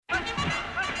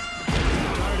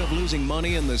losing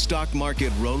money in the stock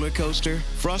market roller coaster?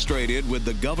 Frustrated with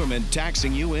the government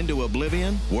taxing you into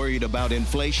oblivion? Worried about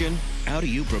inflation? How do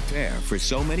you prepare for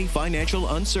so many financial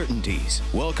uncertainties?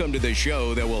 Welcome to the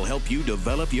show that will help you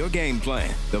develop your game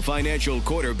plan. The Financial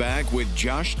Quarterback with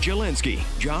Josh Jelinski.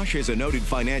 Josh is a noted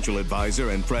financial advisor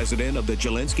and president of the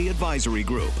Jelinski Advisory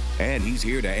Group, and he's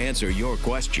here to answer your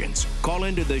questions. Call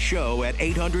into the show at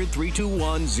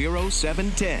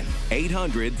 800-321-0710.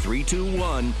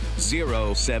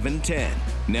 800-321-0710.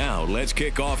 Now, let's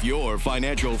kick off your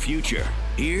financial future.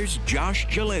 Here's Josh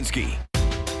Jelinski.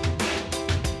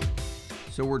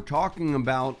 So we're talking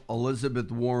about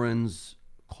Elizabeth Warren's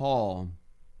call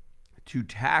to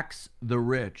tax the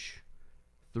rich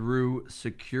through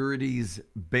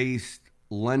securities-based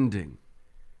lending.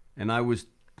 And I was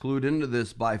clued into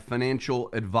this by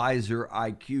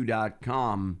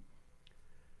financialadvisoriq.com.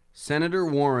 Senator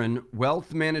Warren,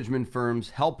 wealth management firms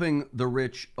helping the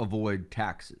rich avoid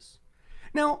taxes.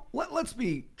 Now, let's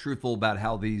be truthful about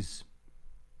how this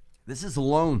is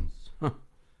loans.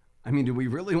 I mean, do we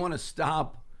really want to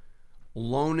stop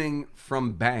loaning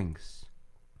from banks?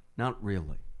 Not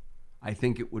really. I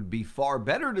think it would be far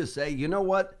better to say, you know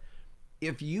what?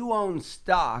 If you own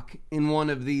stock in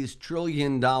one of these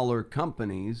trillion-dollar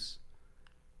companies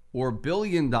or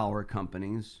billion-dollar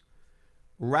companies,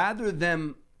 rather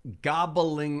than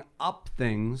gobbling up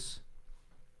things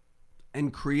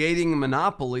and creating a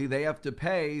monopoly, they have to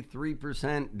pay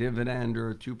 3% dividend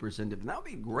or 2% dividend. That would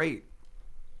be great.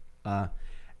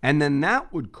 And then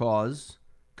that would cause,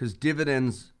 because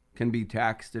dividends can be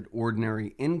taxed at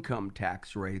ordinary income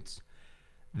tax rates,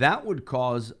 that would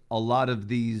cause a lot of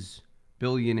these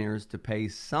billionaires to pay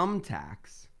some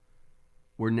tax,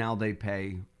 where now they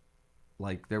pay,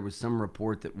 like there was some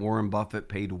report that Warren Buffett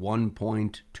paid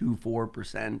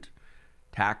 1.24%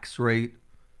 tax rate.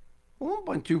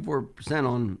 1.24%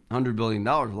 on $100 billion,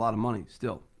 a lot of money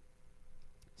still.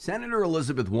 Senator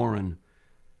Elizabeth Warren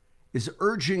is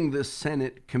urging the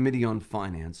Senate Committee on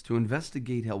Finance to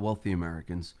investigate how wealthy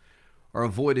Americans are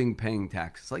avoiding paying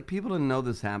taxes. Like, people didn't know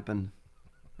this happened.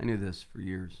 I knew this for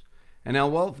years. And how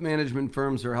wealth management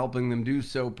firms are helping them do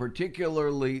so,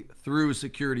 particularly through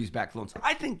securities-backed loans.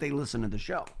 I think they listen to the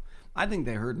show. I think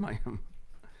they heard my... Do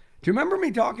you remember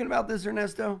me talking about this,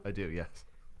 Ernesto? I do, yes.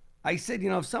 I said,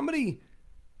 if somebody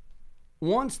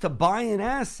wants to buy an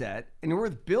asset and you're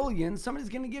worth billions, somebody's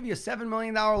going to give you a $7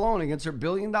 million loan against their $1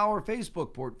 billion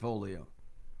Facebook portfolio.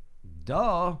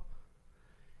 Duh.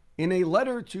 In a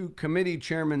letter to committee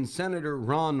chairman Senator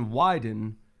Ron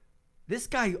Wyden, this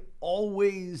guy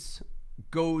always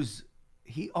has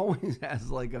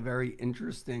like a very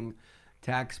interesting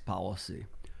tax policy.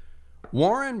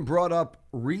 Warren brought up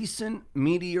recent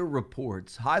media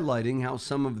reports highlighting how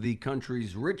some of the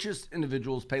country's richest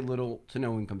individuals pay little to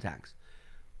no income tax.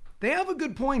 They have a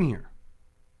good point here.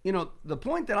 The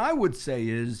point that I would say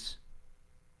is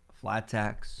flat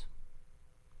tax.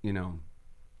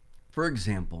 For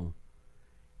example,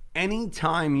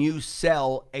 anytime you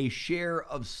sell a share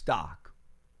of stock,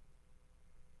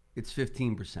 it's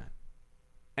 15%.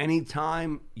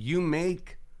 Anytime you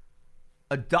make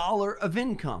 $1 of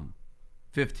income,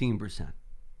 15%.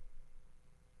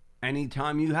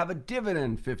 Anytime you have a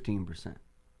dividend, 15%.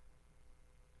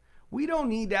 We don't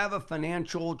need to have a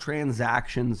financial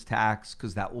transactions tax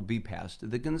because that will be passed to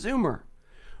the consumer.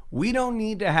 We don't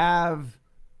need to have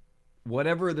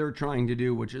whatever they're trying to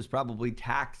do, which is probably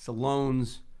tax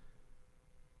loans,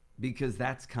 because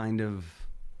that's kind of,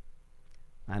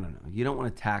 I don't know. You don't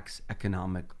want to tax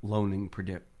economic loaning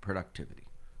productivity.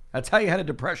 That's how you had a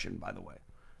depression, by the way.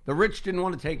 The rich didn't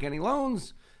want to take any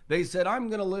loans. They said, I'm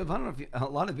going to live, I don't know if a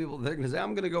lot of people, they're going to say,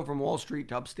 I'm going to go from Wall Street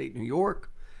to upstate New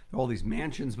York. All these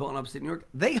mansions built in upstate New York.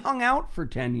 They hung out for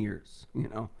 10 years,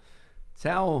 It's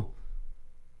how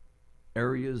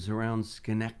areas around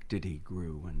Schenectady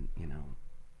grew and,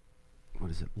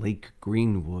 Lake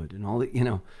Greenwood and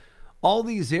all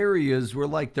these areas were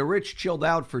like the rich chilled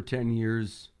out for 10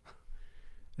 years.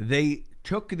 They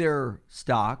took their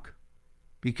stock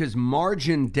because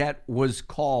margin debt was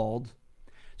called.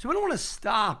 So we don't want to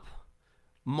stop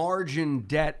margin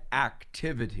debt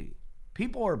activity.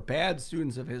 People are bad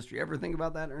students of history. Ever think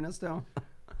about that, Ernesto?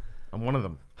 I'm one of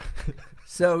them.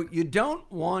 So you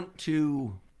don't want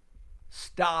to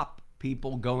stop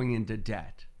people going into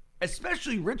debt,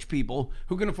 especially rich people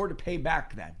who can afford to pay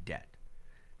back that debt.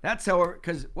 That's how,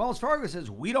 because Wells Fargo says,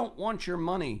 we don't want your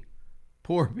money,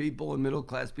 poor people and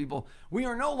middle-class people. We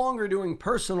are no longer doing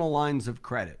personal lines of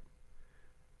credit.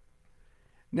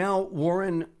 Now,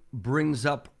 Warren brings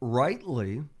up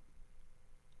rightly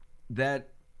that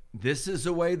this is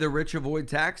a way the rich avoid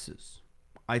taxes.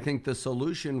 I think the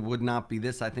solution would not be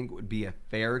this. I think it would be a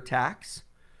fair tax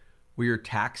where you're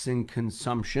taxing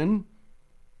consumption.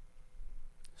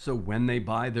 So when they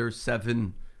buy their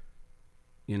 $70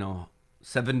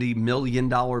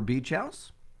 million beach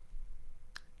house,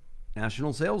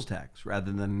 national sales tax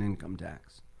rather than an income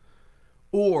tax.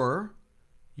 Or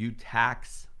you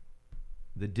tax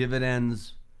the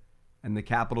dividends and the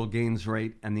capital gains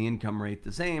rate and the income rate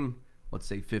the same. Let's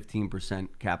say 15%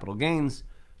 capital gains,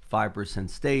 5%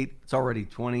 state. It's already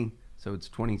 20, so it's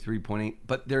 23.8.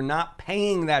 But they're not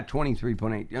paying that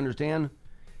 23.8. You understand?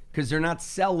 Because they're not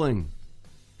selling.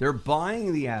 They're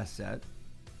buying the asset.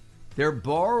 They're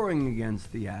borrowing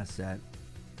against the asset.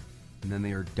 And then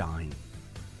they are dying.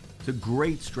 It's a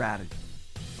great strategy,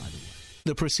 by the way.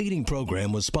 The preceding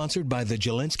program was sponsored by the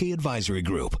Jelensky Advisory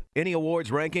Group. Any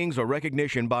awards, rankings, or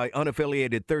recognition by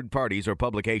unaffiliated third parties or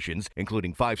publications,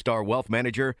 including 5-Star Wealth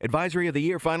Manager, Advisory of the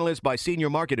Year finalist by Senior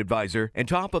Market Advisor, and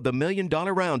top of the $1 Million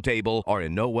Roundtable, are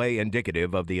in no way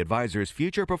indicative of the advisor's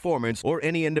future performance or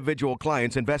any individual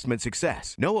client's investment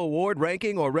success. No award,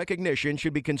 ranking, or recognition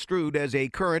should be construed as a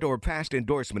current or past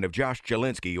endorsement of Josh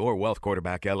Jelensky or Wealth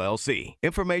Quarterback LLC.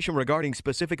 Information regarding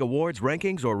specific awards,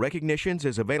 rankings, or recognitions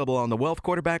is available on the Wealth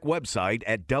Quarterback website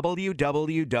at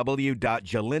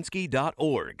www.jelensky.org.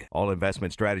 All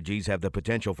investment strategies have the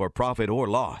potential for profit or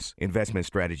loss. Investment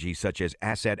strategies such as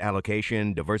asset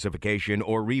allocation, diversification,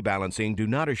 or rebalancing do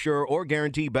not assure or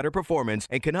guarantee better performance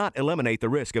and cannot eliminate the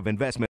risk of investment.